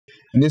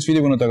In this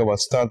video, we're going to talk about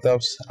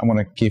startups. I'm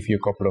going to give you a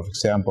couple of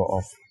examples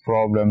of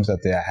problems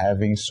that they are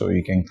having so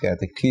you can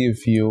get a clear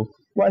view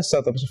why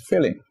startups are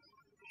failing.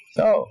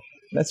 So,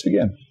 let's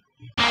begin.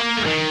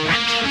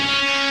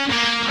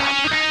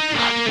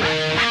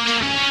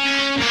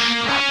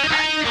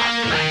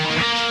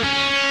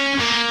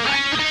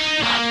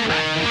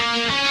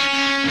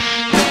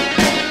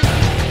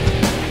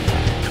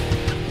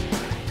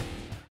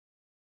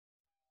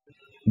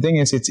 The thing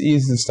is, it's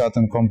easy to start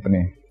a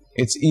company.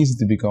 It's easy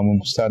to become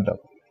a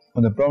startup.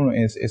 But the problem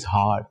is, it's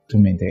hard to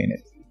maintain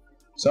it.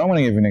 So I'm going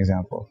to give you an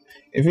example.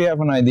 If you have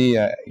an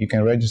idea, you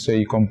can register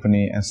your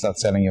company and start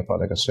selling your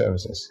product or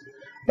services.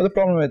 But the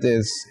problem with it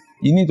is,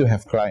 you need to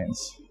have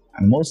clients.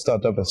 And most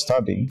startups are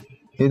starting,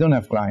 they don't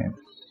have clients.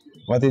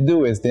 What they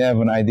do is, they have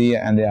an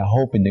idea and they are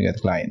hoping to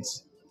get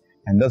clients.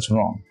 And that's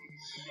wrong.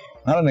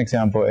 Another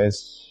example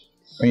is,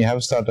 when you have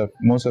a startup,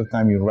 most of the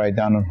time you write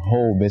down a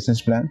whole business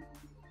plan.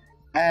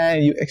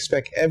 And you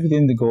expect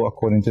everything to go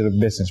according to the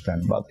business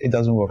plan, but it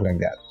doesn't work like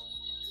that.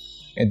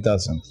 It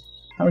doesn't.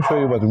 I'm going to show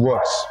you what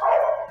works.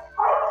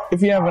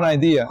 If you have an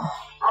idea,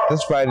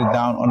 let's write it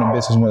down on a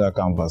business model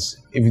canvas.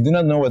 If you do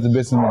not know what the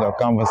business model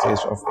canvas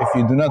is, or if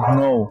you do not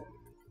know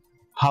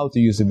how to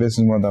use the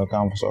business model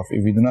canvas, or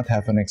if you do not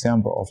have an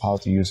example of how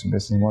to use the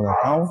business model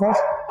canvas,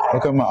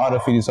 look at my other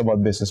videos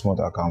about business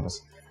model canvas.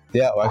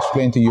 There I'll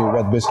explain to you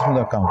what business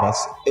model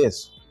canvas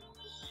is.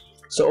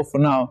 So for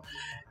now,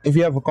 if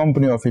you have a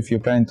company or if you're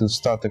planning to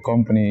start a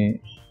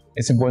company,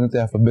 it's important to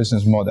have a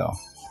business model.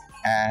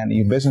 And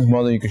your business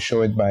model, you can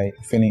show it by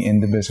filling in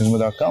the business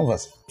model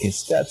canvas.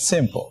 It's that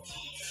simple.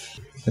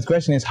 The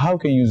question is, how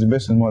can you use the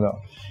business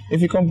model?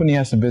 If your company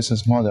has a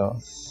business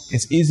model,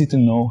 it's easy to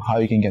know how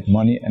you can get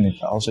money, and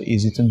it's also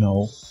easy to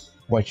know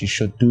what you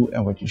should do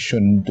and what you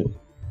shouldn't do.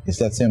 It's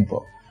that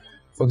simple.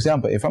 For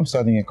example, if I'm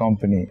starting a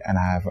company and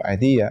I have an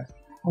idea,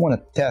 I want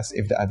to test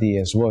if the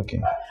idea is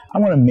working. I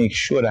want to make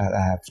sure that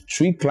I have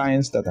 3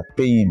 clients that are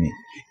paying me.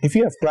 If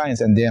you have clients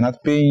and they're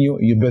not paying you,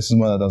 your business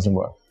model doesn't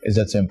work. It's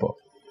that simple.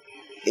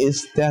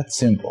 It's that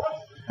simple.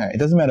 It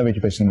doesn't matter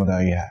which business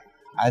model you have.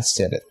 I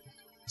said it.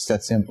 It's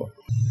that simple.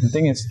 The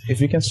thing is,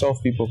 if you can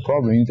solve people's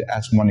problems, you need to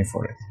ask money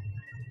for it.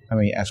 And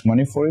when you ask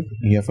money for it,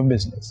 you have a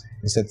business.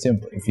 It's that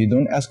simple. If you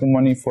don't ask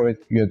money for it,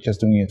 you're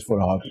just doing it for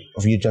a hobby,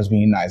 or you're just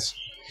being nice.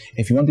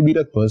 If you want to be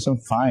that person,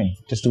 fine.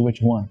 Just do what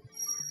you want.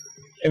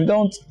 If you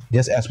don't,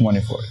 just ask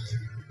money for it.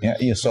 Yeah,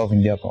 you're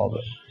solving their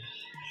problem.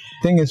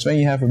 Thing is, when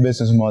you have a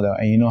business model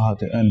and you know how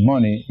to earn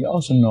money, you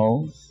also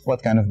know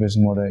what kind of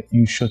business model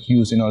you should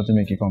use in order to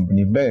make your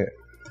company bigger.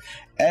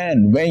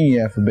 And when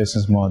you have a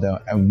business model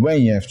and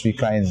when you have 3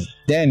 clients,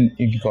 then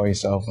you can call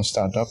yourself a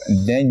startup,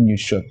 and then you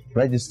should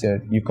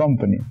register your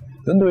company.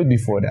 Don't do it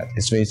before that.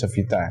 It's a waste of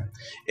your time.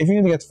 If you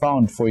need to get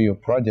found for your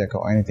project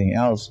or anything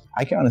else,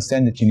 I can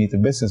understand that you need a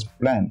business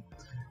plan.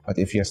 But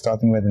if you're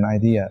starting with an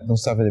idea, don't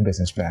start with a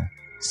business plan.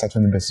 Start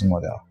with the business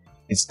model.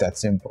 It's that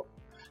simple.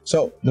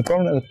 So the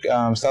problem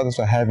that startups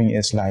are having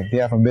is, like, they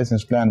have a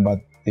business plan, but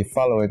they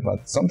follow it,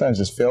 but sometimes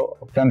it's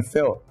plan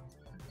fail.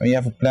 When you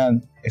have a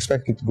plan,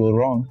 expect it to go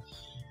wrong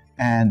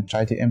and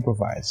try to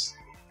improvise.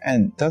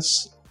 And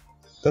that's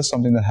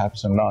something that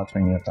happens a lot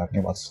when you're talking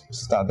about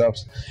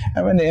startups.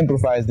 And when they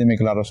improvise, they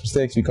make a lot of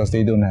mistakes because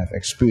they don't have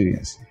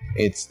experience.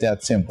 It's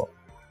that simple.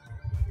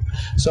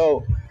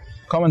 So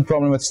common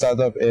problem with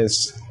startup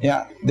is,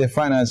 their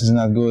finance is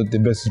not good, the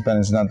business plan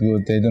is not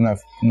good, they don't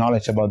have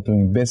knowledge about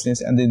doing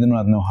business, and they do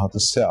not know how to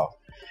sell.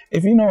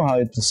 If you know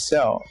how to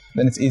sell,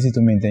 then it's easy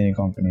to maintain your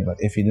company. But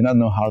if you do not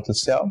know how to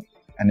sell,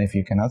 and if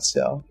you cannot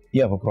sell,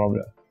 you have a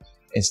problem.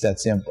 It's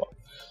that simple.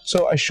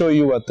 So I show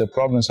you what the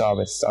problems are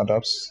with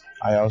startups.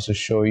 I also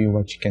show you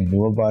what you can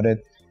do about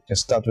it.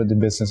 Just start with the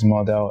business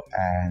model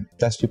and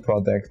test your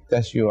product,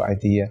 test your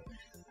idea,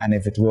 and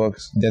if it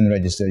works, then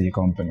register your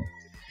company.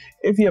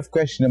 If you have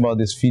questions about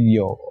this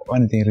video or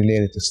anything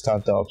related to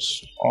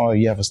startups, or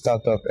you have a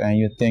startup and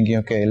you're thinking,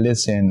 okay,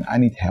 listen, I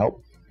need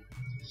help,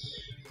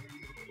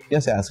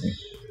 just ask me.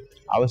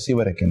 I will see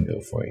what I can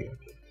do for you.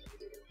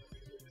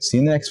 See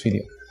you in the next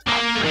video.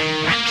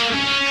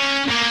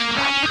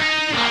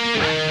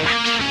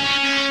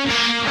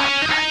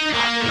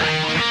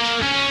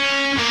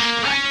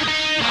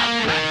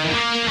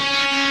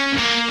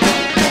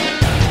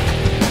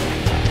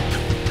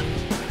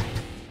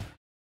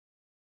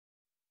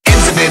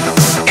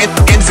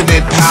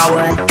 Infinite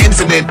power,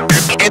 infinite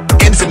power,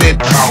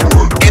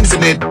 infinite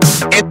power,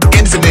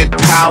 infinite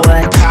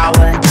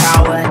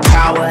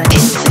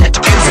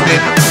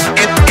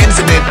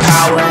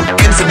power,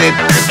 infinite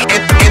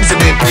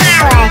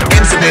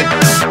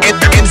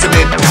power,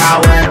 infinite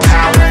power.